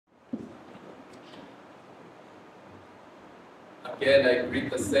Again, I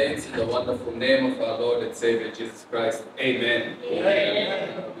greet the saints in the wonderful name of our Lord and Savior Jesus Christ. Amen.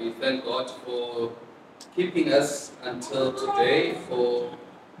 Amen. We thank God for keeping us until today, for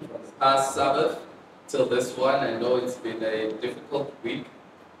from the past Sabbath till this one. I know it's been a difficult week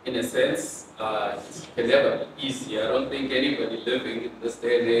in a sense. It can never be easy. I don't think anybody living in this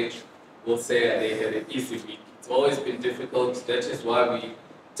day and age will say they had an easy week. It's always been difficult. That is why we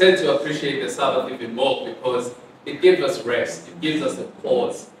tend to appreciate the Sabbath even more, because it gives us rest, it gives us a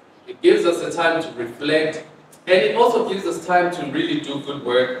pause, it gives us a time to reflect, and it also gives us time to really do good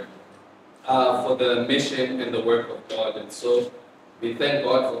work for the mission and the work of God. And so we thank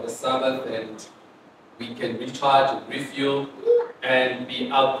God for the Sabbath, and we can recharge and refuel and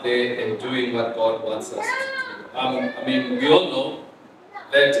be out there and doing what God wants us to do. I mean, we all know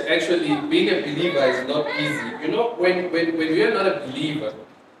that actually being a believer is not easy. You know, when we are not a believer,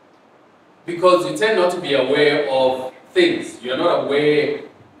 because you tend not to be aware of things. You're not aware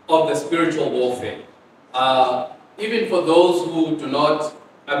of the spiritual warfare. Even for those who do not,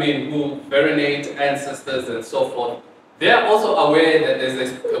 who venerate ancestors and so forth, they are also aware that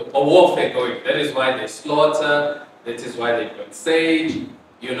there's a warfare going. That is why they slaughter, that is why they burn sage,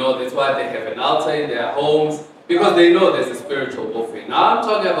 you know, that's why they have an altar in their homes, because they know there's a spiritual warfare. Now I'm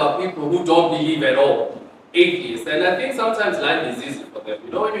talking about people who don't believe at all. Atheists, and I think sometimes life is easy for them.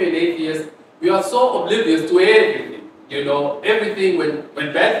 You know, when you're an atheist, you are so oblivious to everything. You know, everything,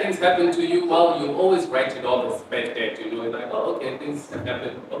 when bad things happen to you, well, you always write it off as bad debt. You know, it's like, oh, okay, things have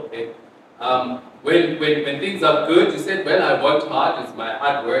happened, okay. When things are good, you said, well, I worked hard, it's my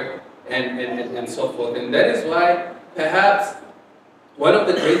hard work, and so forth. And that is why, perhaps, one of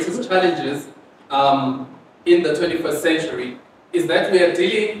the greatest challenges in the 21st century is that we are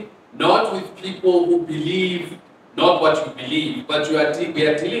dealing not with people who believe not what you believe, but we are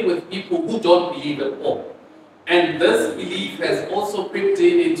dealing with people who don't believe at all. And this belief has also crept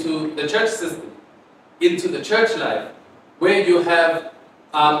into the church system, into the church life, where you have,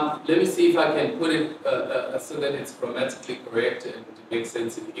 let me see if I can put it so that it's grammatically correct and it makes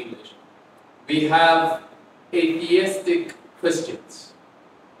sense in English. We have atheistic Christians.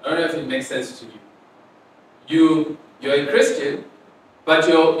 I don't know if it makes sense to you. You're a Christian, but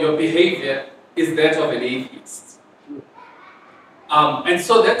your behavior is that of an atheist. And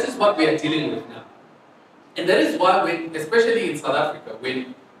so that is what we are dealing with now. And that is why, especially in South Africa,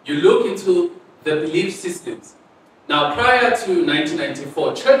 when you look into the belief systems, now prior to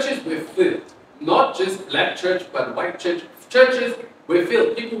 1994, churches were filled. Not just black church, but white church. Churches were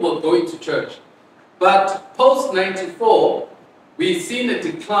filled. People were going to church. But post-94, we've seen a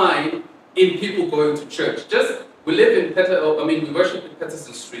decline in people going to church. We live in we worship in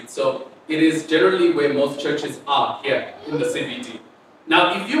Patterson Street, so it is generally where most churches are here in the CBD.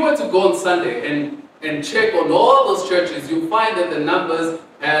 Now, if you were to go on Sunday and check on all those churches, you'll find that the numbers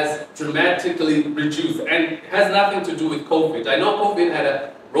has dramatically reduced, and it has nothing to do with COVID. I know COVID had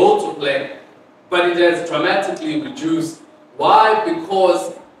a role to play, but it has dramatically reduced. Why?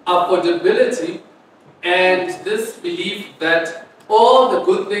 Because affordability and this belief that all the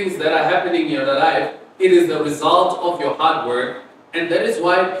good things that are happening in your life, it is the result of your hard work, and that is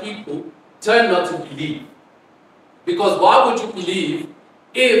why people turn not to believe. Because why would you believe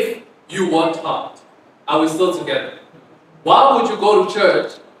if you worked hard? Are we still together? Why would you go to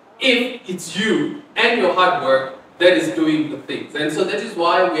church if it's you and your hard work that is doing the things? And so that is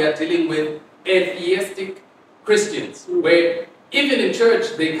why we are dealing with atheistic Christians, where even in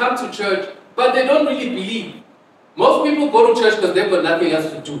church, they come to church, but they don't really believe. Most people go to church because they've got nothing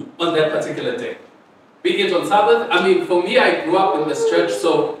else to do on that particular day. Be it on Sabbath. For me, I grew up in this church,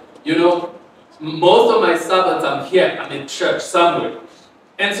 so, you know, most of my Sabbaths I'm here, I'm in church somewhere.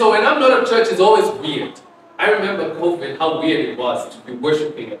 And so when I'm not at church, it's always weird. I remember COVID, how weird it was to be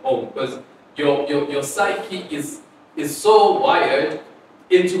worshiping at home, because your psyche is so wired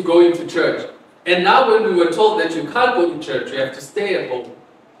into going to church. And now when we were told that you can't go to church, you have to stay at home,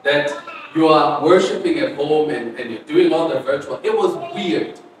 that you are worshiping at home and you're doing all the virtual, it was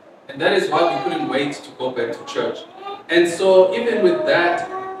weird. And that is why we couldn't wait to go back to church. And so even with that,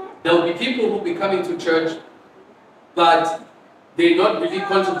 there will be people who will be coming to church, but they're not really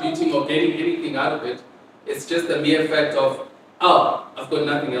contributing or getting anything out of it. It's just the mere fact of, oh, I've got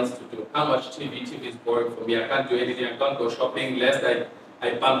nothing else to do. How much TV? TV is boring for me. I can't do anything. I can't go shopping. Lest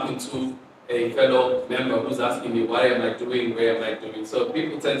I bump into a fellow member who's asking me, what am I doing? Where am I doing? So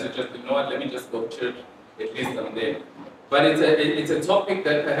people tend to just, you know what, let me just go to church. At least I'm there. But it's a topic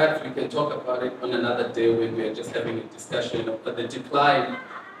that perhaps we can talk about it on another day when we're just having a discussion of the decline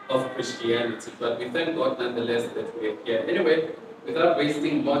of Christianity. But we thank God nonetheless that we're here. Anyway, without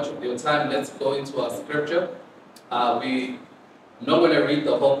wasting much of your time, let's go into our scripture. We I'm not going to read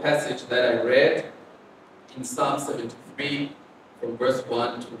the whole passage that I read in Psalm 73 from verse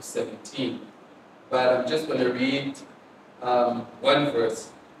 1 to 17, but I'm just going to read one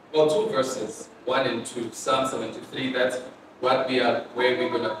verse, or two verses, 1 and 2, Psalm 73. That's where we're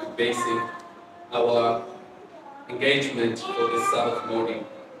going to be basing our engagement for this Sabbath morning.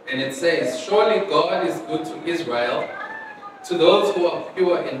 And it says, "Surely God is good to Israel, to those who are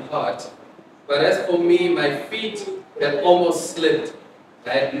pure in heart. But as for me, my feet had almost slipped. I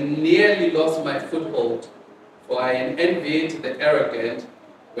had nearly lost my foothold, for I envied the arrogant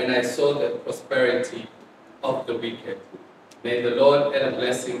when I saw the prosperity of the wicked." May the Lord add a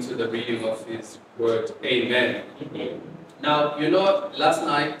blessing to the reading of His word. Amen. Now, you know, last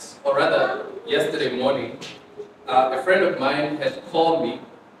night, or rather yesterday morning, a friend of mine had called me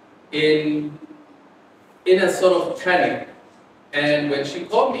in a sort of panic. And when she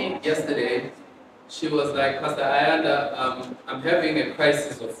called me yesterday, she was like, "Pastor Ayanda, I'm having a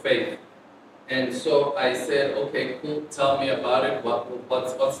crisis of faith." And so I said, "Okay, cool, tell me about it.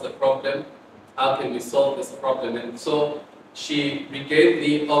 What's the problem? How can we solve this problem?" And so she regave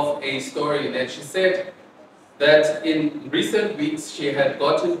me of a story that she said that in recent weeks she had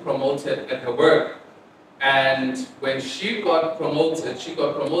gotten promoted at her work. And when she got promoted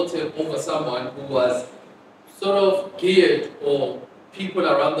over someone who was sort of geared, or people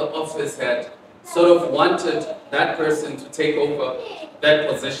around the office had sort of wanted that person to take over that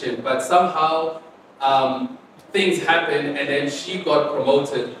position. But somehow things happened, and then she got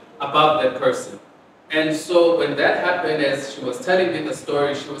promoted above that person. And so when that happened, as she was telling me the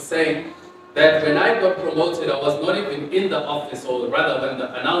story, she was saying that when I got promoted, I was not even in the office, or rather when the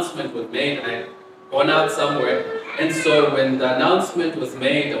announcement was made, I had gone out somewhere. And so when the announcement was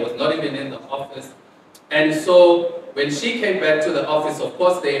made, I was not even in the office. And so when she came back to the office, of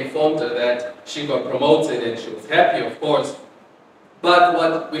course they informed her that she got promoted, and she was happy, of course.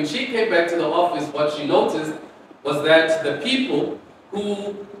 But when she came back to the office, what she noticed was that the people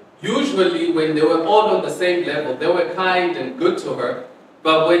who usually, when they were all on the same level, they were kind and good to her.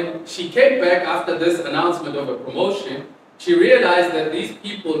 But when she came back after this announcement of a promotion, she realized that these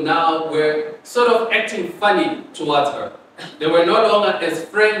people now were sort of acting funny towards her. They were no longer as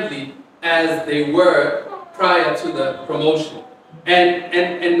friendly as they were prior to the promotion.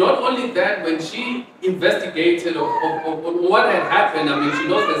 And not only that, when she investigated on what had happened, I mean, she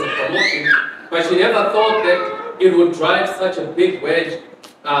knows there's a promotion, but she never thought that it would drive such a big wedge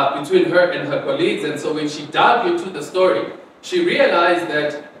between her and her colleagues. And so when she dug into the story, she realized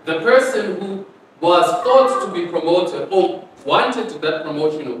that the person who was thought to be promoted, or wanted that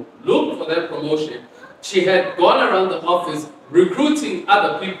promotion, or looked for that promotion, she had gone around the office recruiting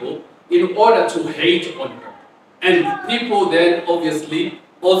other people in order to hate on her. And people then obviously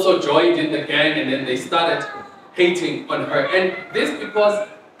also joined in the gang, and then they started hating on her. And this because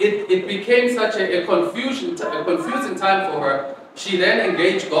it became such a confusing time for her. She then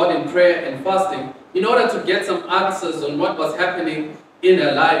engaged God in prayer and fasting in order to get some answers on what was happening in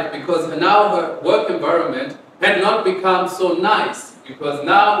her life, because now her work environment had not become so nice, because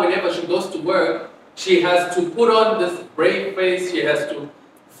now whenever she goes to work, she has to put on this brave face, she has to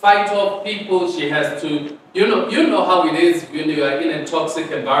fight off people, she has to, you know how it is when you are in a toxic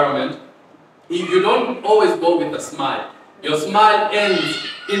environment. You don't always go with a smile. Your smile ends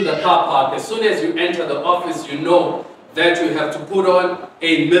in the car park. As soon as you enter the office, you know that you have to put on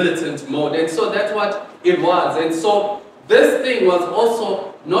a militant mode. And so that's what it was. And so this thing was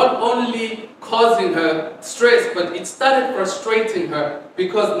also not only causing her stress, but it started frustrating her,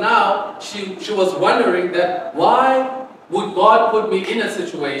 because now she was wondering that why would God put me in a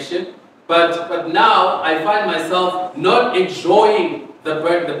situation, but now I find myself not enjoying the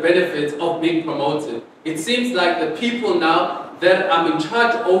benefits of being promoted. It seems like the people now that I'm in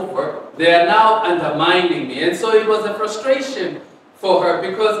charge over, they are now undermining me. And so it was a frustration for her,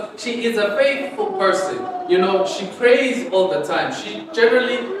 because she is a faithful person. You know, she prays all the time. She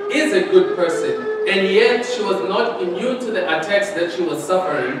generally is a good person. And yet she was not immune to the attacks that she was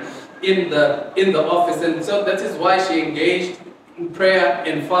suffering in the office. And so that is why she engaged in prayer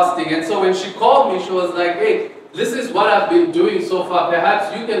and fasting. And so when she called me, she was like, "Hey, this is what I've been doing so far.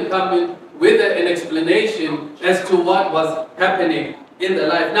 Perhaps you can come in with an explanation as to what was happening in the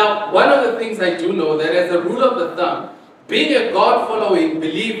life." Now, one of the things I do know, that as a rule of the thumb, being a God-following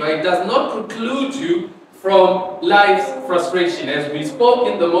believer, it does not preclude you from life's frustration. As we spoke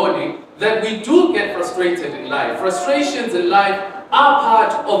in the morning, that we do get frustrated in life. Frustrations in life are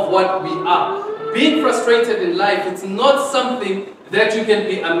part of what we are. Being frustrated in life, it's not something that you can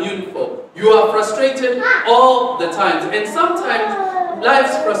be immune for. You are frustrated all the time. And sometimes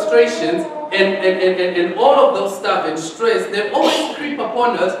life's frustrations and all of those stuff and stress, they always creep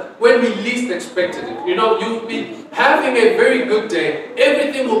upon us when we least expected it. You know, you'll be having a very good day,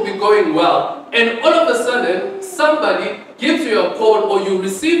 everything will be going well, and all of a sudden, somebody gives you a call or you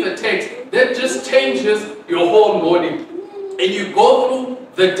receive a text that just changes your whole morning. And you go through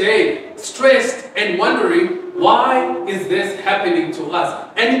the day stressed and wondering, why is this happening to us?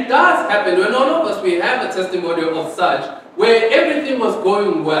 And it does happen when all of us, we have a testimony of such, where everything was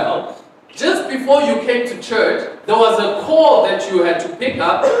going well. Just before you came to church, there was a call that you had to pick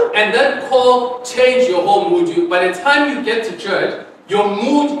up, and that call changed your whole mood. By the time you get to church, your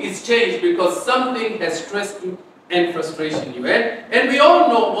mood is changed because something has stressed you and frustration you. And we all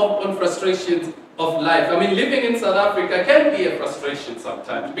know on frustrations of life. I mean, living in South Africa can be a frustration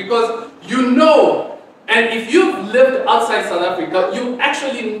sometimes because you know, and if you've lived outside South Africa, you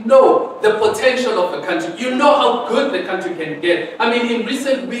actually know the potential of the country. You know how good the country can get. I mean, in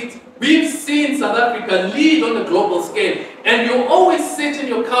recent weeks, we've seen South Africa lead on a global scale. And you always sit in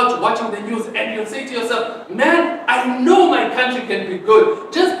your couch watching the news and you'll say to yourself, man, I know my country can be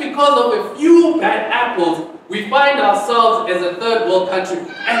good. Just because of a few bad apples, we find ourselves as a third world country.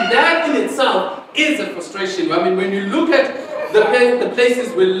 And that in itself is a frustration. I mean, when you look at the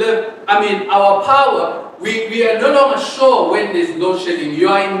places we live, I mean, our power, we are no longer sure when there's load shedding. You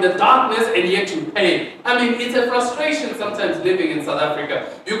are in the darkness and yet you pay. I mean, it's a frustration sometimes living in South Africa.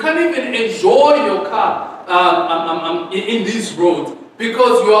 You can't even enjoy your car in these roads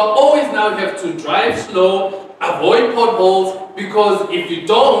because you are always now have to drive slow, avoid potholes, because if you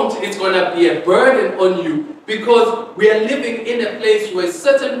don't, it's going to be a burden on you. Because we are living in a place where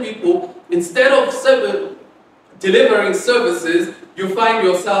certain people, instead of delivering services, you find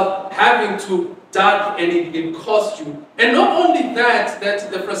yourself having to duck and it costs you. And not only that,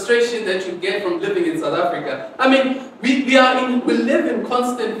 the frustration that you get from living in South Africa. I mean, we live in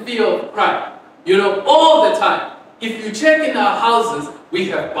constant fear of crime, you know, all the time. If you check in our houses, we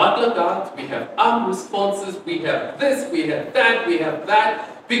have butler guards, we have armed responses, we have this, we have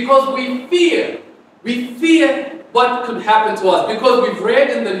that, because we fear what could happen to us, because we've read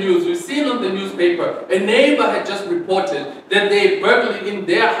in the news, we've seen on the newspaper, a neighbor had just reported that they burgled in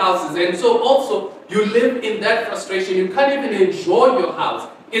their houses, and so also you live in that frustration. You can't even enjoy your house.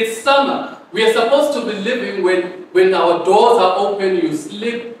 It's summer. We are supposed to be living when our doors are open, you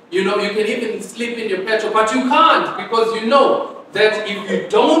sleep, you know, you can even sleep in your petrol, but you can't, because you know that if you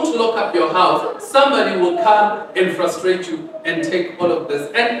don't lock up your house, somebody will come and frustrate you and take all of this.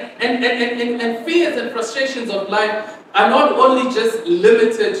 And fears and frustrations of life are not only just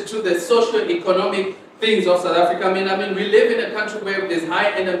limited to the socio-economic things of South Africa. I mean, we live in a country where there's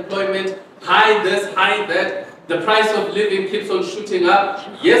high unemployment, high this, high that. The price of living keeps on shooting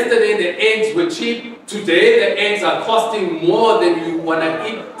up. Yesterday the eggs were cheap. Today the eggs are costing more than you want to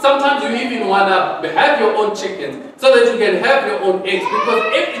eat. Sometimes you even want to have your own chickens so that you can have your own eggs, because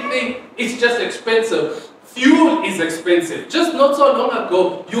everything is just expensive. Fuel is expensive. Just not so long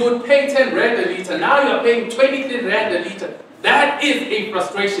ago, you would pay 10 rand a litre. Now you're paying 23 rand a litre. That is a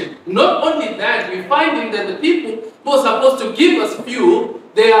frustration. Not only that, we're finding that the people who are supposed to give us fuel,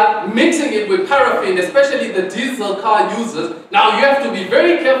 they are mixing it with paraffin, especially the diesel car users. Now you have to be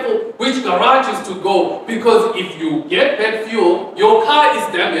very careful which garages to go, because if you get bad fuel, your car is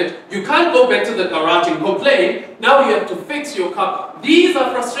damaged, you can't go back to the garage and complain. Now you have to fix your car. These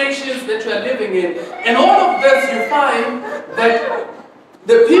are frustrations that you are living in. And all of this, you find that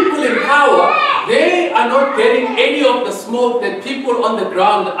the people in power, they are not getting any of the smoke that people on the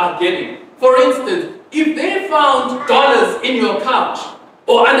ground are getting. For instance, if they found dollars in your couch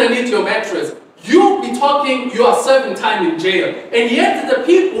or underneath your mattress, you'll be talking, you are serving time in jail. And yet the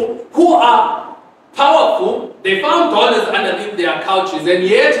people who are powerful, they found dollars underneath their couches, and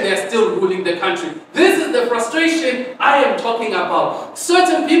yet they're still ruling the country. This is the frustration I am talking about.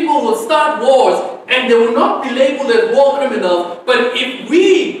 Certain people will start wars and they will not be labeled as war criminals, but if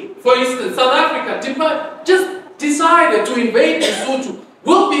we, for instance, South Africa, just decided to invade Lesotho,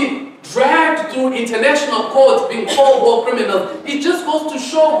 we'll be dragged through international courts being called war criminals. It just goes to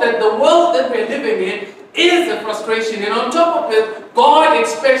show that the world that we're living in is a frustration, and on top of it, God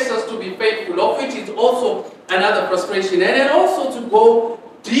expects us to be faithful, of which is also another frustration. And then also to go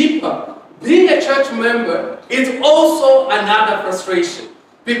deeper, being a church member is also another frustration,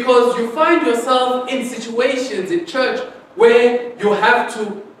 because you find yourself in situations in church where you have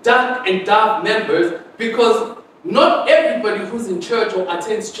to duck and dove members, because not everybody who's in church or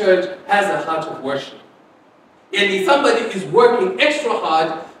attends church has a heart of worship. And if somebody is working extra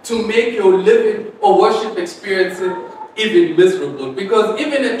hard to make your living or worship experience even miserable, because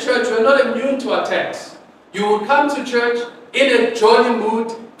even in church, we're not immune to attacks. You will come to church in a jolly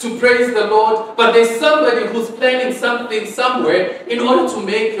mood to praise the Lord, but there's somebody who's planning something somewhere in order to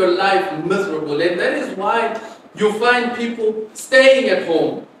make your life miserable. And that is why you find people staying at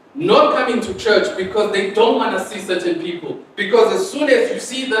home, not coming to church because they don't want to see certain people. Because as soon as you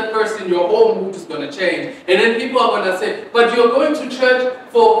see that person, your whole mood is going to change. And then people are going to say, but you're going to church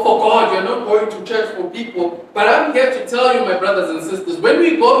for God, you're not going to church for people. But I'm here to tell you, my brothers and sisters, when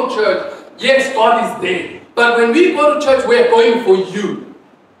we go to church, yes, God is there. But when we go to church, we're going for you.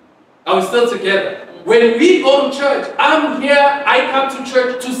 Are we still together? When we go to church, I'm here, I come to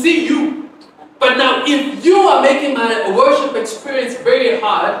church to see you. But now, if you are making my worship experience very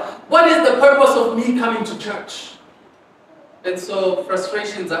hard, what is the purpose of me coming to church? And so,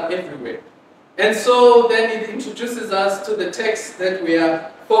 frustrations are everywhere. And so, then it introduces us to the text that we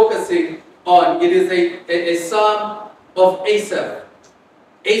are focusing on. It is a psalm of Asaph.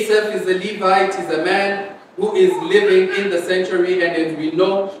 Asaph is a Levite, he's a man who is living in the sanctuary, and as we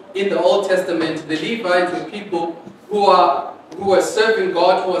know, in the Old Testament, the Levites were people who are serving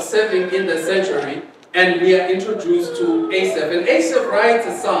God, who are serving in the sanctuary, and we are introduced to Asaph. And Asaph writes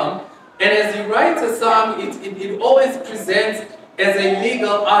a psalm, and as he writes a psalm, it always presents as a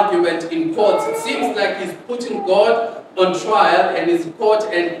legal argument in court. It seems like he's putting God on trial and his court,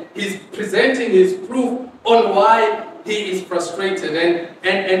 and he's presenting his proof on why he is frustrated.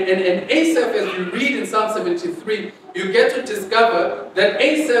 And Asaph, as we read in Psalm 73, you get to discover that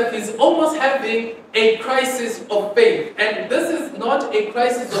Asaph is almost having a crisis of faith. And this is not a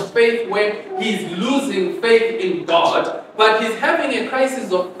crisis of faith where he's losing faith in God, but he's having a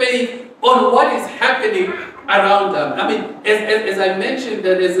crisis of faith on what is happening around them. I mean, as I mentioned,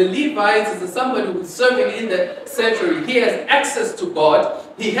 that as a Levite, as somebody who's serving in the sanctuary, he has access to God,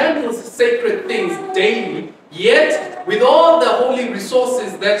 he handles sacred things daily, yet with all the holy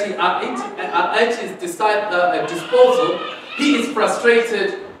resources that are at his disposal, he is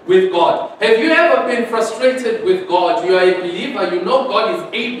frustrated with God. Have you ever been frustrated with God? You are a believer, you know God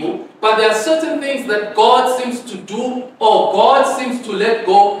is able, but there are certain things that God seems to do or God seems to let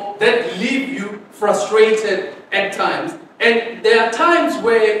go that leave you frustrated at times. And there are times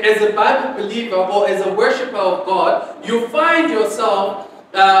where, as a Bible believer or as a worshiper of God, you find yourself,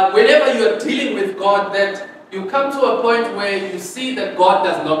 whenever you are dealing with God, that you come to a point where you see that God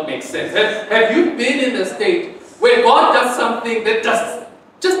does not make sense. Have you been in the state where God does something that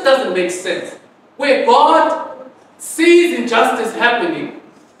just doesn't make sense? Where God sees injustice happening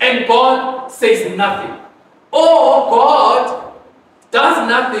and God says nothing. Or God does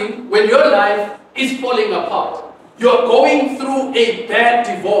nothing when your life is falling apart. You're going through a bad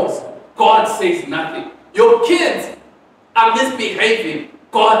divorce. God says nothing. Your kids are misbehaving.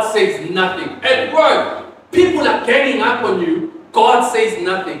 God says nothing. At work, people are ganging up on you. God says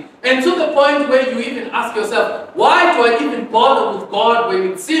nothing. And to the point where you even ask yourself, why do I even bother with God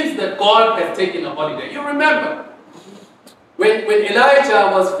when it seems that God has taken a holiday? You remember when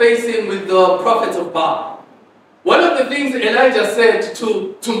Elijah was facing with the prophets of Baal. One of the things Elijah said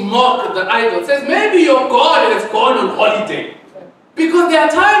to mock the idol, says, maybe your God has gone on holiday. Because there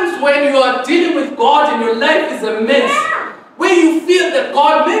are times when you are dealing with God and your life is a mess, where you feel that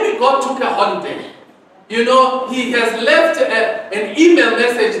maybe God took a holiday. You know, he has left an email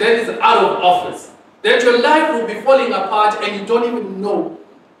message that is out of office. That your life will be falling apart and you don't even know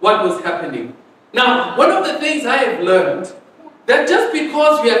what was happening. Now, one of the things I have learned, that just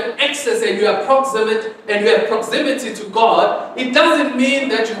because you have access and you have proximity to God, it doesn't mean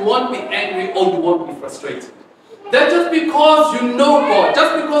that you won't be angry or you won't be frustrated. That just because you know God,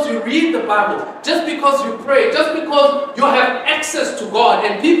 just because you read the Bible, just because you pray, just because you have access to God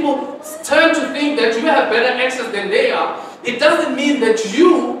and people turn to think that you have better access than they are, it doesn't mean that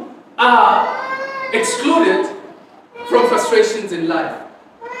you are excluded from frustrations in life.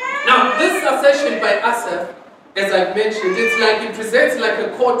 Now, this session by Asaph, as I've mentioned, it presents like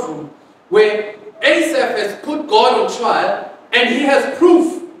a courtroom where Asaph has put God on trial and he has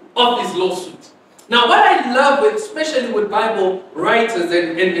proof of his lawsuit. Now, what I love, especially with Bible writers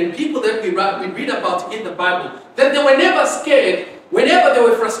and people that we read about in the Bible, that they were never scared. Whenever they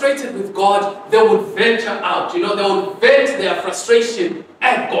were frustrated with God, they would venture out. You know, they would vent their frustration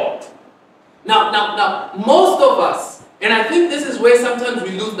at God. Now, most of us, and I think this is where sometimes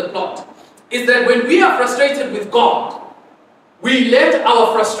we lose the plot, is that when we are frustrated with God, we let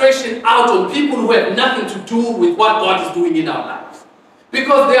our frustration out on people who have nothing to do with what God is doing in our lives.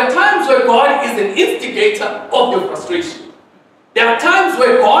 Because there are times where God is an instigator of your frustration. There are times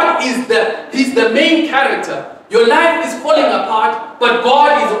where God is He's the main character. Your life is falling apart, but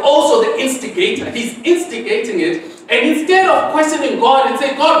God is also the instigator. He's instigating it. And instead of questioning God and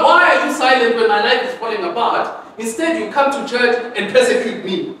saying, God, why are you silent when my life is falling apart? Instead, you come to church and persecute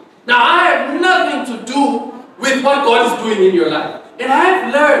me. Now, I have nothing to do with what God is doing in your life. And I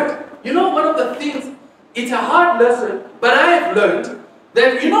have learned, you know, one of the things, it's a hard lesson, but I have learned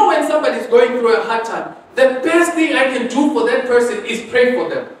that, you know, when somebody is going through a hard time, the best thing I can do for that person is pray for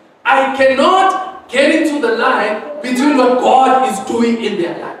them. I cannot get into the line between what God is doing in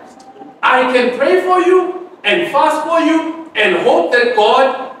their lives. I can pray for you and fast for you and hope that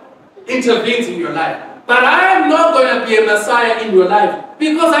God intervenes in your life. But I am not going to be a Messiah in your life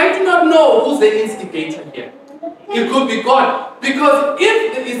because I do not know who's the instigator here. It could be God. Because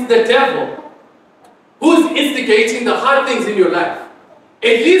if it's the devil who's instigating the hard things in your life,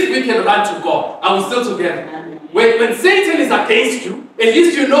 at least we can run to God. Are we still together? When Satan is against you, at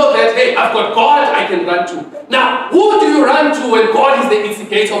least you know that, hey, I've got God I can run to. Now, who do you run to when God is the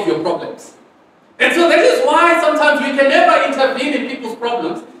instigator of your problems? And so that is why sometimes we can never intervene in people's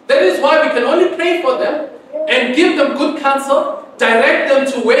problems. That is why we can only pray for them and give them good counsel, direct them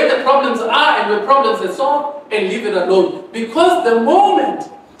to where the problems are and where problems are solved, and leave it alone. Because the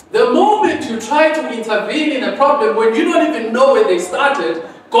moment you try to intervene in a problem when you don't even know where they started,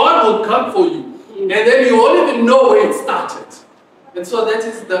 God will come for you. And then you won't even know where it started. And so that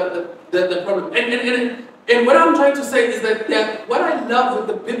is the problem. And what I'm trying to say is that what I love with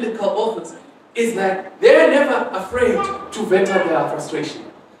the biblical authors is that they're never afraid to vent out their frustration.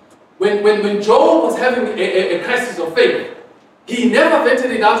 When Job was having a crisis of faith, he never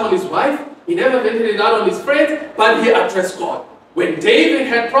vented it out on his wife, he never vented it out on his friends, but he addressed God. When David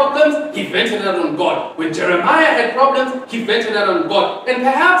had problems, he vented it out on God. When Jeremiah had problems, he vented it out on God. And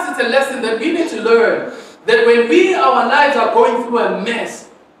perhaps it's a lesson that we need to learn, that when our lives are going through a mess,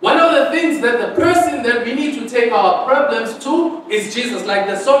 one of the things that the person that we need to take our problems to is Jesus. Like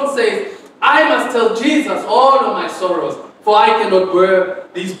the song says, I must tell Jesus all of my sorrows, for I cannot bear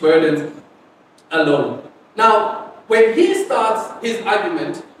these burdens alone. Now, when he starts his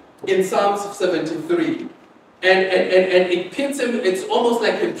argument in Psalms 73, and it pins him, it's almost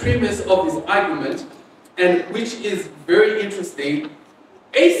like a premise of his argument, and which is very interesting.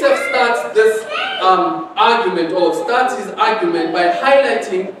 Asaph starts this argument, or starts his argument by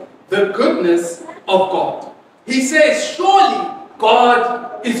highlighting the goodness of God. He says, surely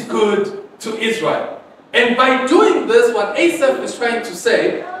God is good to Israel. And by doing this, what Asaph is trying to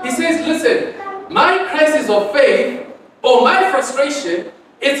say, he says, listen, my crisis of faith, or my frustration,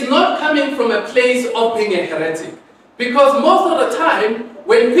 it's not coming from a place of being a heretic. Because most of the time,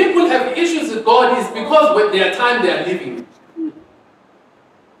 when people have issues with God, it's because when their time they are living.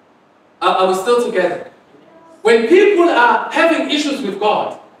 Are we still together? When people are having issues with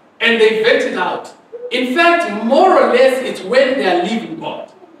God, and they vent it out, in fact, more or less, it's when they are leaving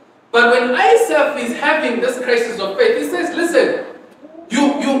God. But when Asaph is having this crisis of faith, he says, listen,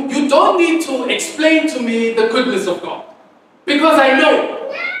 you don't need to explain to me the goodness of God. Because I know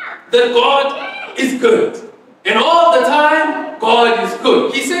that God is good. And all the time, God is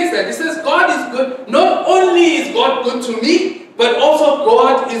good. He says that. He says, God is good. Not only is God good to me, but also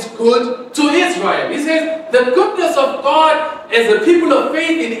God is good to Israel. He says, the goodness of God as a people of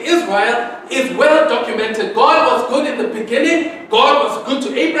faith in Israel is well documented. God was good in the beginning. God was good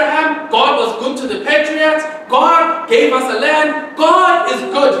to Abraham. God was good to the patriarchs. God gave us a land. God is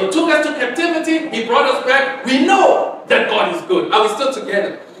good. He took us to captivity. He brought us back. We know that God is good. Are we still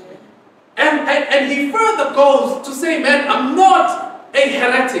together? And he further goes to say, man, I'm not a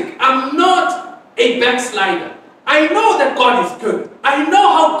heretic. I'm not a backslider. I know that God is good. I know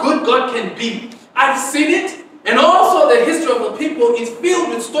how good God can be. I've seen it. And also the history of the people is filled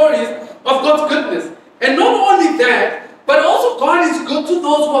with stories of God's goodness. And not only that, but also God is good to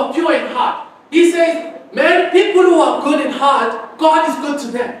those who are pure in heart. He says, man, people who are good in heart, God is good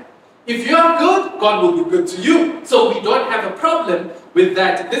to them. If you are good, God will be good to you. So we don't have a problem with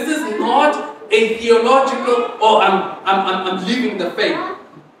that. This is not a theological, or I'm leaving the faith.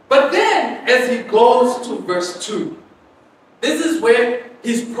 But then, as he goes to verse 2, this is where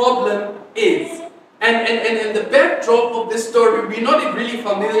his problem is. And the backdrop of this story, we're not really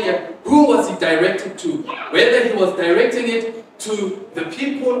familiar who was he directed to. Whether he was directing it to the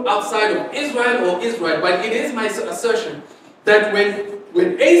people outside of Israel or Israel. But it is my assertion that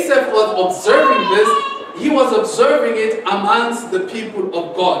when Asaph was observing this, he was observing it amongst the people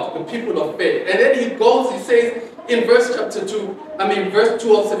of God, the people of faith. And then he goes, he says in verse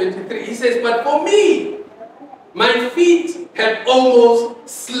 2 of 73, he says, but for me, my feet had almost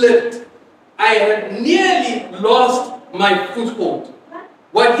slipped. I had nearly lost my foothold.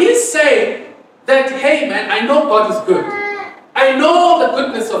 What he's saying, that, hey man, I know God is good. I know the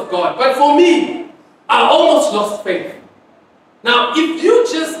goodness of God. But for me, I almost lost faith. Now, if you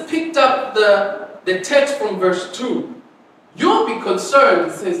just picked up the text from verse 2, you'll be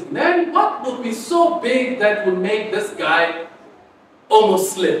concerned. He says, man, what would be so big that would make this guy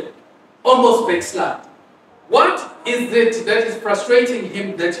almost slip, almost backslide? What is it that is frustrating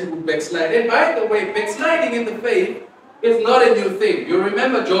him that he would backslide? And by the way, backsliding in the faith is not a new thing. You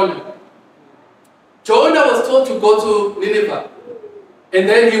remember Jonah. Jonah was told to go to Nineveh, and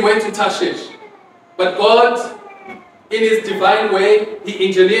then he went to Tarshish. But God, in his divine way, he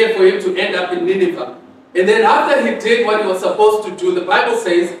engineered for him to end up in Nineveh. And then after he did what he was supposed to do, the Bible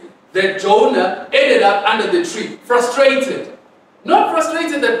says that Jonah ended up under the tree, frustrated. Not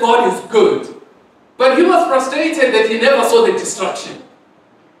frustrated that God is good, but he was frustrated that he never saw the destruction.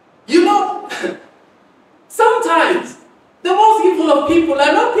 You know, sometimes the most evil of people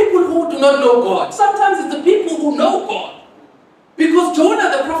are not people who do not know God. Sometimes it's the people who know God. Because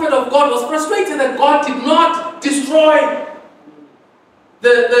Jonah, the prophet of God, was frustrated that God did not destroy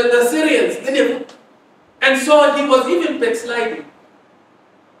the Syrians, Nineveh. And so he was even backsliding.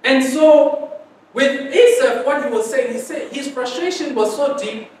 And so with Asaph, what he was saying, he said his frustration was so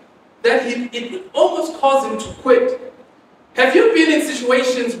deep that it almost caused him to quit. Have you been in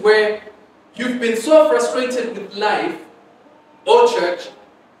situations where you've been so frustrated with life or church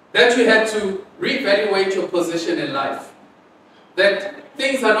that you had to reevaluate your position in life? That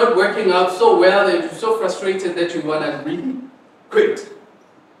things are not working out so well that you're so frustrated that you want to really quit.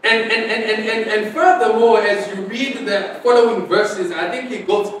 And furthermore, as you read the following verses, I think he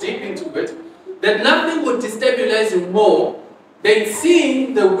goes deep into it, that nothing would destabilize you more than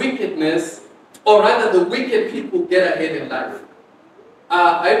seeing the wickedness, or rather the wicked people get ahead in life.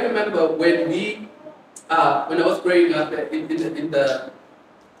 I remember when I was growing up in the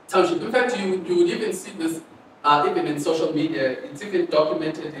township. In fact, you would even see this even in social media. It's even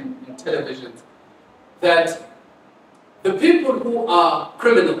documented in television, that the people who are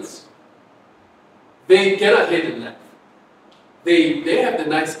criminals, they get ahead in life. They have the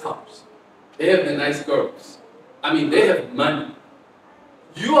nice cars. They have the nice girls. I mean, they have money.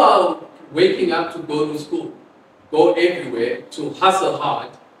 You are waking up to go to school, go everywhere, to hustle hard.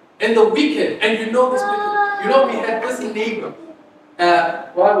 And the wicked, and you know this wicked, you know, we had this neighbor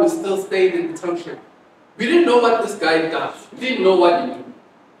while we still stayed in the township. We didn't know what this guy does. We didn't know what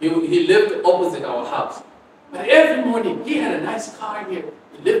he do. He lived opposite our house. But every morning, he had a nice car here.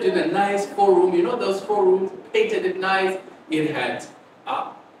 He lived in a nice 4-room. You know those 4 rooms, painted it nice. It had,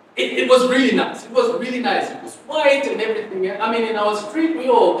 it was really nice. It was really nice. It was white and everything. I mean, in our street, we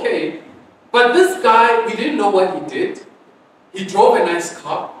were okay. But this guy, we didn't know what he did. He drove a nice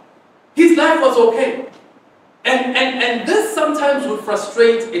car. His life was okay. And this sometimes would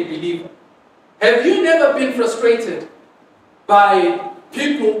frustrate a believer. Have you never been frustrated by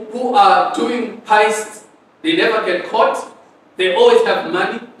people who are doing heists? They never get caught. They always have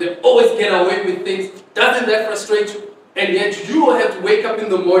money. They always get away with things. Doesn't that frustrate you? And yet you have to wake up in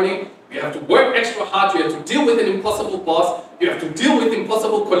the morning. You have to work extra hard. You have to deal with an impossible boss. You have to deal with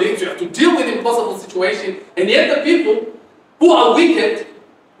impossible colleagues. You have to deal with impossible situations. And yet the people who are wicked,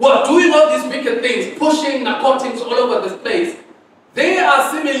 who are doing all these wicked things, pushing narcotics all over this place, they are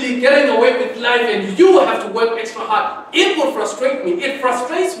seemingly getting away with life, and you have to work extra hard. It will frustrate me. It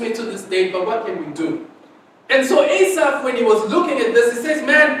frustrates me to this day, but what can we do? And so Asaph, when he was looking at this, he says,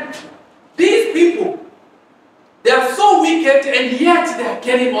 man, these people, they are so wicked, and yet they are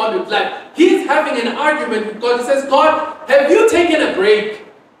getting on with life. He's having an argument with God. He says, God, have you taken a break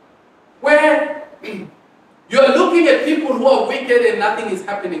where you are looking at people who are wicked and nothing is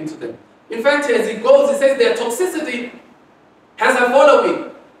happening to them? In fact, as he goes, he says their toxicity has a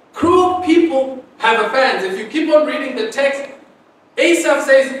following. Cruel people have a fans. If you keep on reading the text, Asaph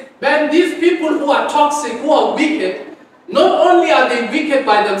says, man, these people who are toxic, who are wicked, not only are they wicked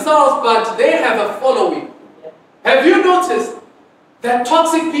by themselves, but they have a following. Have you noticed that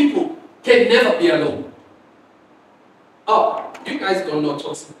toxic people can never be alone? Oh, you guys don't know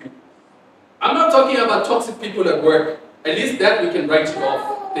toxic people. I'm not talking about toxic people at work. At least that we can write it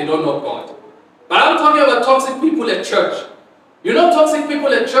off. They don't know God. But I'm talking about toxic people at church. You know toxic people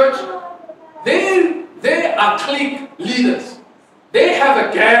at church? They are clique leaders. They have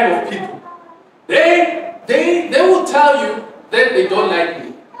a gang of people. They will tell you that they don't like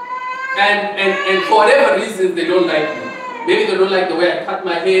me. And for whatever reason, they don't like me. Maybe they don't like the way I cut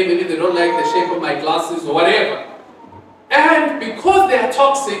my hair. Maybe they don't like the shape of my glasses or whatever. And because they are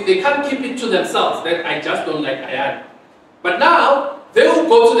toxic, they can't keep it to themselves that I just don't like Ayanda. But now, they will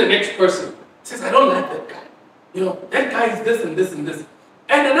go to the next person. Says, I don't like that guy. You know, that guy is this and this and this.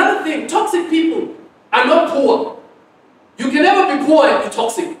 And another thing, toxic people are not poor. You can never be poor and be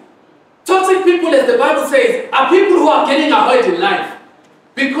toxic. Toxic people, as the Bible says, are people who are getting ahead in life.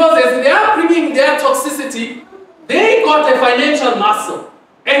 Because as they are bringing their toxicity, they got a financial muscle,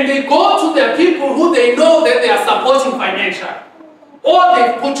 and they go to their people who they know that they are supporting financially, or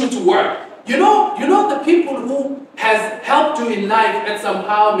they put you to work. You know the people who has helped you in life and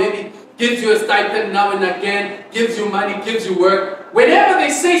somehow maybe gives you a stipend now and again, gives you money, gives you work. Whenever they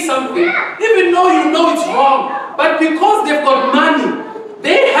say something, even though you know it's wrong, but because they've got money,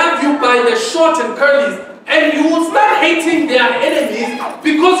 they have you by the short and curlies, and you will start hating their enemies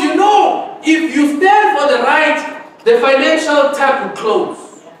because you know if you stand for the right, the financial tap will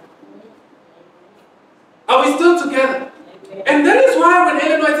close. Are we still together? And that is why when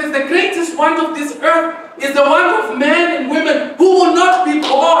Illinois says the greatest want of this earth is the want of men and women who will not be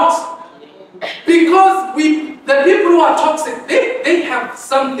bought. Because the people who are toxic, they have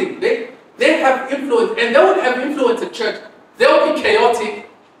something. They have influence, and they would have influence at church. They will be chaotic,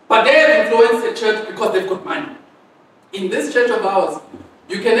 but they have influence at church because they've got money. In this church of ours,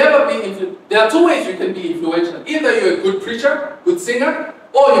 you can never be influential. There are two ways you can be influential. Either you're a good preacher, good singer,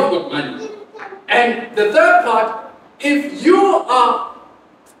 or you've got money. And the third part, if you are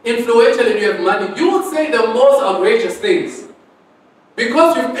influential and you have money, you will say the most outrageous things.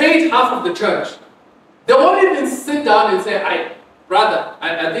 Because you've paid half of the church. They won't even sit down and say, brother,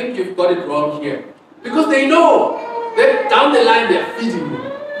 I think you've got it wrong here. Because they know that down the line they're feeding you.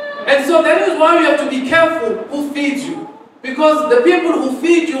 And so that is why you have to be careful who feeds you. Because the people who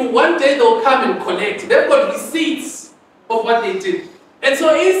feed you, one day they'll come and collect. They've got receipts of what they did. And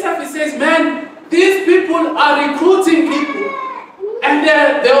so Asaph says, man, these people are recruiting people. And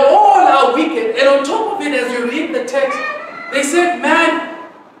they all are wicked. And on top of it, as you read the text, they said, man,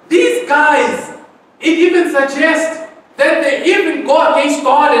 these guys, it even suggests that they even go against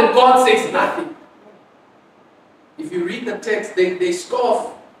God and God says nothing. If you read the text, they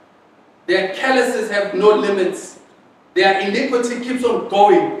scoff. Their calluses have no limits. Their iniquity keeps on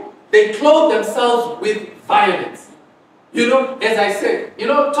going. They clothe themselves with violence. You know, as I said, you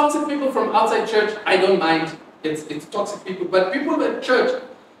know, toxic people from outside church, I don't mind. It's toxic people. But people at church,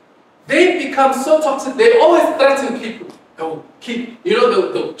 they become so toxic, they always threaten people.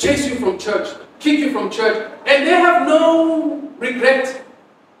 They'll chase you from church, kick you from church, and they have no regret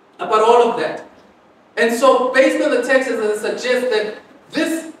about all of that. And so, based on the text, it suggests that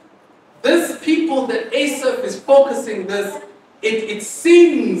this people that Asaph is focusing this, it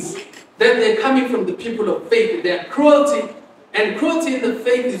seems that they're coming from the people of faith. Their cruelty, and cruelty in the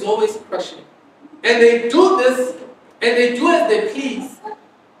faith is always crushing. And they do this, and they do as they please,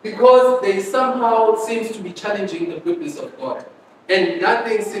 because they somehow seems to be challenging the goodness of God. And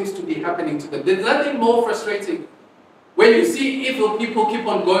nothing seems to be happening to them. There's nothing more frustrating when you see evil people keep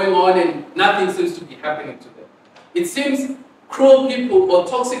on going on and nothing seems to be happening to them. It seems cruel people or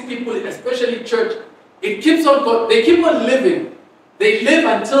toxic people, especially church, it keeps on going, they keep on living. They live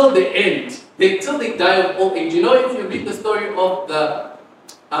until the end, until they die of old age. You know, if you read the story of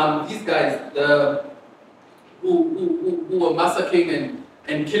these guys, who were massacring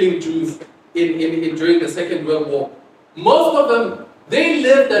and killing Jews during the Second World War, most of them, they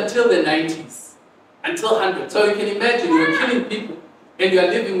lived until the 90s, until 100. So you can imagine, you're killing people and you're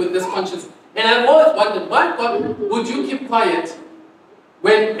living with this conscience. And I've always wondered, why God would you keep quiet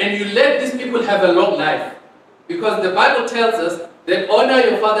and you let these people have a long life? Because the Bible tells us that honor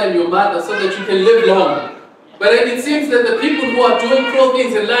your father and your mother so that you can live long. But then it seems that the people who are doing cruel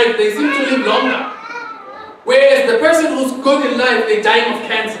things in life, they seem to live longer. Whereas the person who's good in life, they die of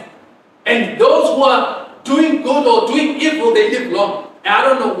cancer. And those who are doing good or doing evil, they live long. And I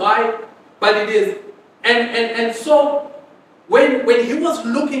don't know why, but it is. And so, when he was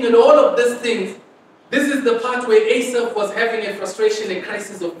looking at all of these things, this is the part where Asaph was having a frustration, a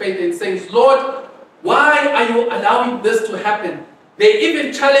crisis of faith, and saying, Lord, why are you allowing this to happen? They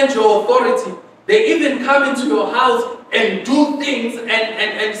even challenge your authority. They even come into your house and do things, and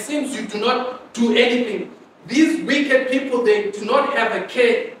it seems you do not do anything. These wicked people, they do not have a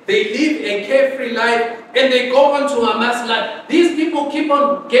care. They live a carefree life, and they go on to amass life. These people keep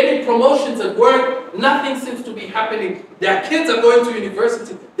on getting promotions at work. Nothing seems to be happening. Their kids are going to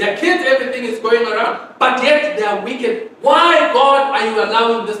university. Their kids, everything is going around. But yet they are wicked. Why, God, are you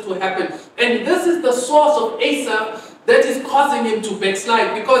allowing this to happen? And this is the source of Asaph that is causing him to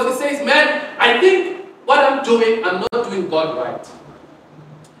backslide. Because he says, man, I think what I'm doing, I'm not doing God right.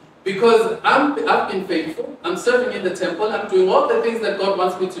 Because I've been faithful, I'm serving in the temple, I'm doing all the things that God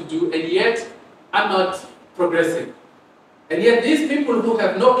wants me to do, and yet I'm not progressing. And yet these people who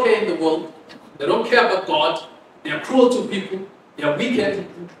have no care in the world, they don't care about God, they're cruel to people, they're wicked,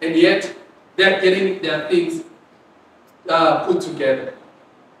 and yet they're getting their things put together.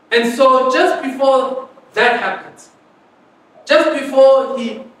 And so just before that happens, just before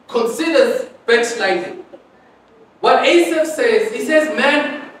he considers backsliding, What Asaph says, he says,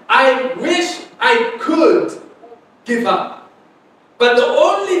 man, I wish I could give up. But the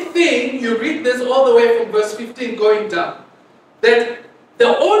only thing, you read this all the way from verse 15 going down, that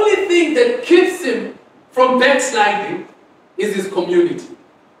the only thing that keeps him from backsliding is his community.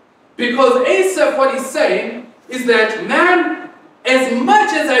 Because Asaph, what he's saying is that, man, as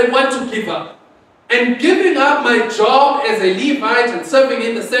much as I want to give up, and giving up my job as a Levite and serving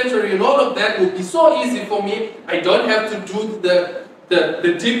in the sanctuary and all of that will be so easy for me. I don't have to do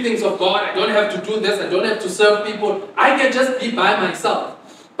the deep things of God. I don't have to do this. I don't have to serve people. I can just be by myself.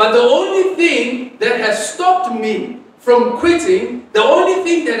 But the only thing that has stopped me from quitting, the only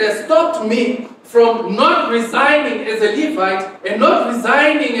thing that has stopped me from not resigning as a Levite and not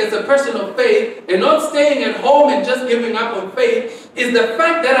resigning as a person of faith and not staying at home and just giving up on faith is the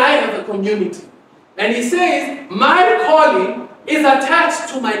fact that I have a community. And he says, my calling is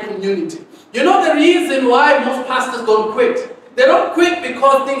attached to my community. You know the reason why most pastors don't quit? They don't quit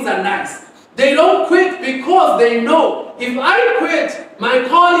because things are nice. They don't quit because they know, if I quit, my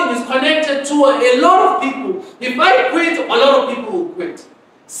calling is connected to a lot of people. If I quit, a lot of people will quit.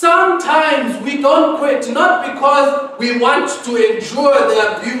 Sometimes we don't quit, not because we want to endure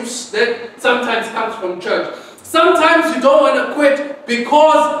the abuse that sometimes comes from church. Sometimes you don't want to quit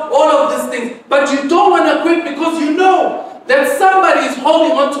because all of these things, but you don't want to quit because you know that somebody is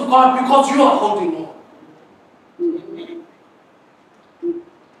holding on to God because you are holding on.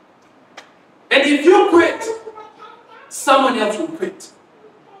 And if you quit, someone else will quit.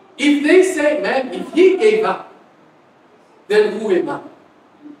 If they say, man, if he gave up, then who am I?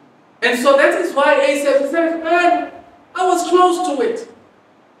 And so that is why Asaph says, man, I was close to it.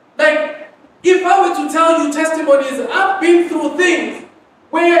 Like, if I were to tell you testimonies, I've been through things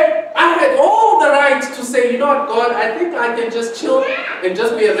where I had all the right to say, you know what, God, I think I can just chill and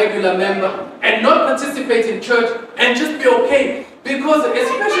just be a regular member and not participate in church and just be okay. Because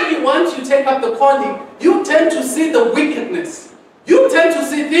especially once you take up the calling, you tend to see the wickedness. You tend to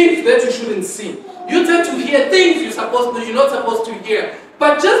see things that you shouldn't see. You tend to hear things you're not supposed to hear.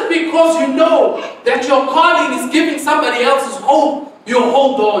 But just because you know that your calling is giving somebody else's hope, you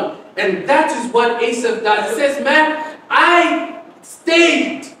hold on. And that is what Asaph does. He says, man, I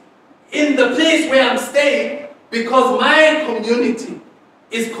stayed in the place where I'm staying because my community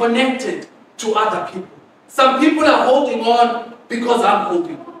is connected to other people. Some people are holding on because I'm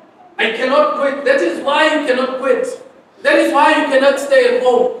holding on. I cannot quit. That is why you cannot quit. That is why you cannot stay at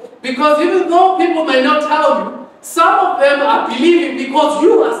home. Because even though people may not tell you, some of them are believing because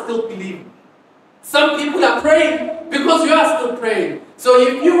you are still believing. Some people are praying because you are still praying. So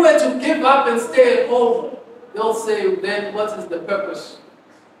if you were to give up and stay at home, they'll say, then what is the purpose?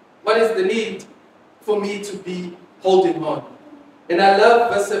 What is the need for me to be holding on? And I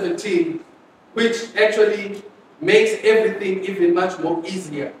love verse 17, which actually makes everything even much more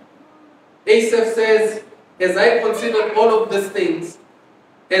easier. Asaph says, as I considered all of these things,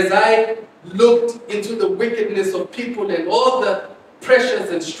 as I looked into the wickedness of people and all the pressures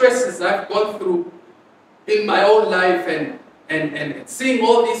and stresses I've gone through in my own life and seeing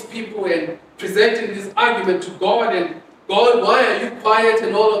all these people and presenting this argument to God and God, why are you quiet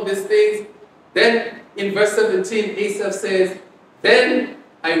and all of these things. Then in verse 17, Asaph says, then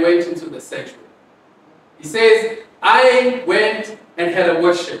I went into the sanctuary. He says, I went and had a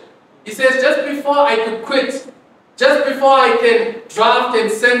worship. He says, just before I could quit, just before I can draft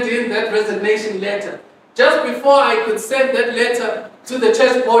and send in that resignation letter, just before I could send that letter to the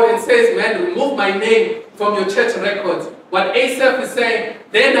church board and says, man, remove my name from your church records. What Asaph is saying,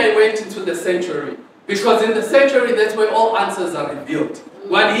 then I went into the sanctuary. Because in the sanctuary, that's where all answers are revealed.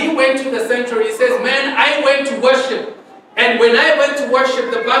 When he went to the sanctuary, he says, man, I went to worship. And when I went to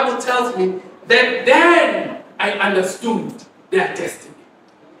worship, the Bible tells me that then I understood their destiny.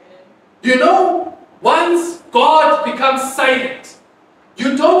 You know, once God becomes silent,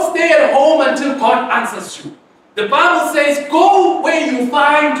 you don't stay at home until God answers you. The Bible says, go where you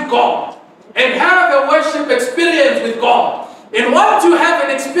find God and have a worship experience with God. And once you have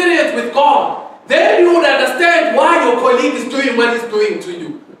an experience with God, then you would understand why your colleague is doing what he's doing to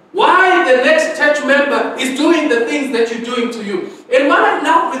you. Why the next church member is doing the things that you're doing to you. And what I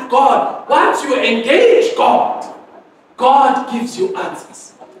love with God, once you engage God, God gives you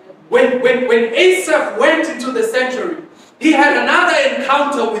answers. When Asaph went into the sanctuary, he had another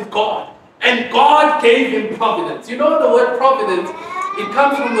encounter with God. And God gave him providence. You know the word providence? It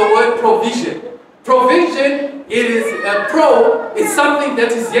comes from the word provision. Provision, it is is something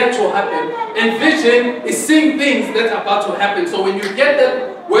that is yet to happen. And vision is seeing things that are about to happen. So when you get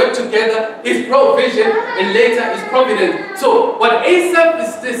that word together, it's provision and later it's providence. So what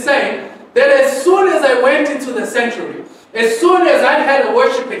Asaph is saying that as soon as I went into the sanctuary, as soon as I had a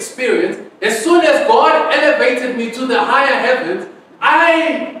worship experience, as soon as God elevated me to the higher heavens,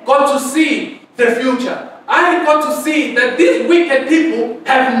 I got to see the future. I got to see that these wicked people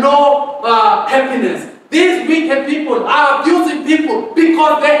have no happiness. These wicked people are abusing people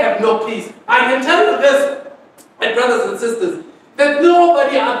because they have no peace. I can tell you this, my brothers and sisters, that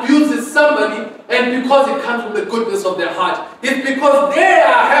nobody abuses somebody and because it comes from the goodness of their heart. It's because they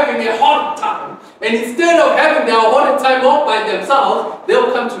are having a hard time. And instead of having their hard time all by themselves,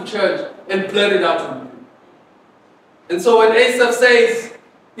 they'll come to church and blurt it out to you. And so when Asaph says,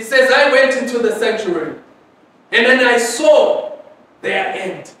 he says, I went into the sanctuary and then I saw their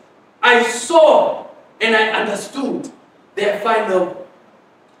end. I saw and I understood their final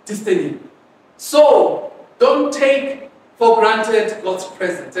destiny. So don't take for granted God's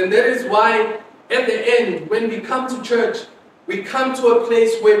presence. And that is why at the end, when we come to church, we come to a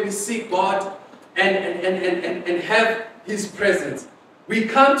place where we see God and have His presence. We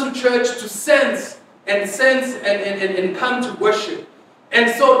come to church to sense and come to worship. And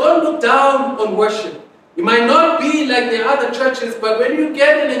so don't look down on worship. It might not be like the other churches, but when you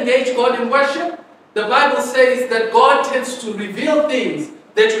get and engage God in worship, the Bible says that God tends to reveal things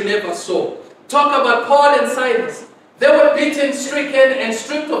that you never saw. Talk about Paul and Silas. They were beaten, stricken, and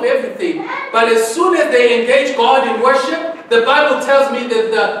stripped of everything. But as soon as they engaged God in worship, the Bible tells me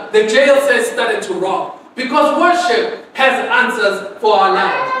that the jail cells started to rock. Because worship has answers for our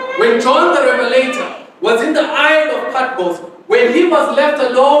lives. When John the Revelator was in the Isle of Patmos, when he was left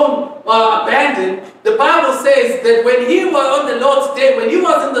alone, abandoned, the Bible says that when he was on the Lord's day, when he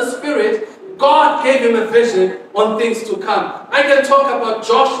was in the Spirit, God gave him a vision on things to come. I can talk about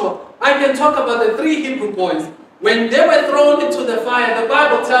Joshua. I can talk about the 3 Hebrew boys. When they were thrown into the fire, the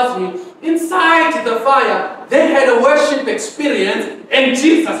Bible tells me, inside the fire, they had a worship experience and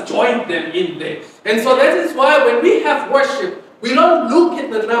Jesus joined them in there. And so that is why when we have worship, we don't look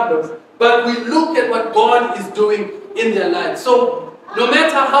at the numbers, but we look at what God is doing in their lives. So no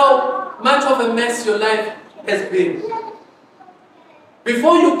matter how much of a mess your life has been,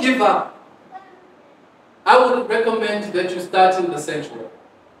 before you give up, I would recommend that you start in the sanctuary.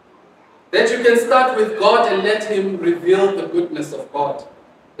 That you can start with God and let Him reveal the goodness of God.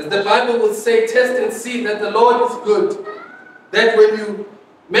 As the Bible will say, test and see that the Lord is good. That when you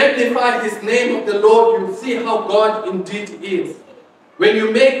magnify His name of the Lord, you see how God indeed is. When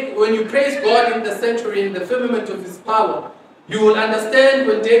you praise God in the sanctuary, in the firmament of His power, you will understand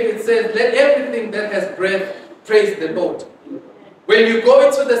when David says, let everything that has breath praise the Lord. When you go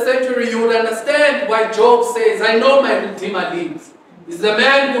into the sanctuary, you will understand why Job says, I know my Redeemer lives. He's a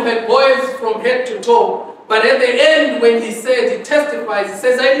man who had boils from head to toe. But at the end, when he says, he testifies, he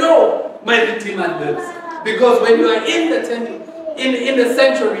says, I know my Redeemer lives. Because when you are in the temple, in the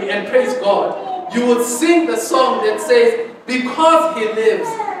sanctuary and praise God, you will sing the song that says, because He lives,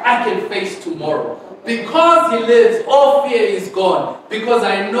 I can face tomorrow. Because He lives, all fear is gone. Because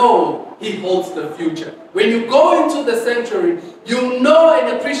I know He holds the future. When you go into the sanctuary, you know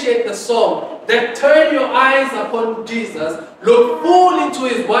and appreciate the song that turn your eyes upon Jesus, look full into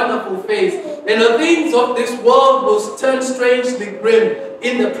His wonderful face, and the things of this world will turn strangely grim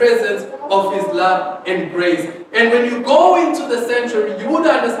in the presence of His love and grace. And when you go into the sanctuary, you would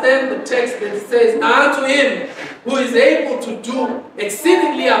understand the text that says, now unto Him who is able to do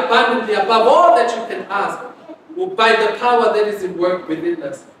exceedingly abundantly above all that you can ask, by the power that is in work within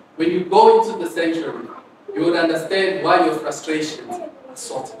us. When you go into the sanctuary, you would understand why your frustrations are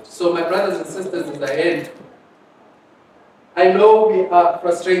sorted. So my brothers and sisters, as I end, I know we are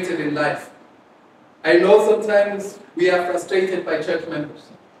frustrated in life. I know sometimes we are frustrated by church members.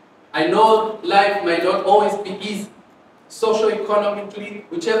 I know life might not always be easy, socio-economically,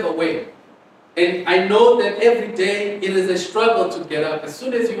 whichever way. And I know that every day it is a struggle to get up. As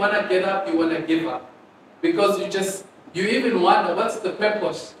soon as you want to get up, you want to give up. Because you even wonder, what's the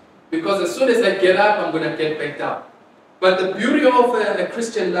purpose? Because as soon as I get up, I'm going to get back down. But the beauty of a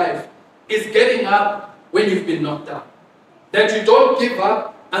Christian life is getting up when you've been knocked down. That you don't give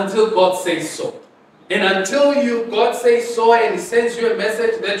up until God says so. And until God says so and He sends you a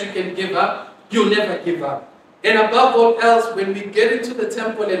message that you can give up, you'll never give up. And above all else, when we get into the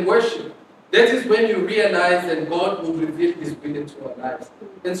temple and worship, that is when you realize that God will reveal His will into our lives.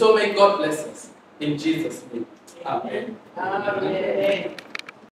 And so may God bless us. In Jesus' name. Amen. Amen.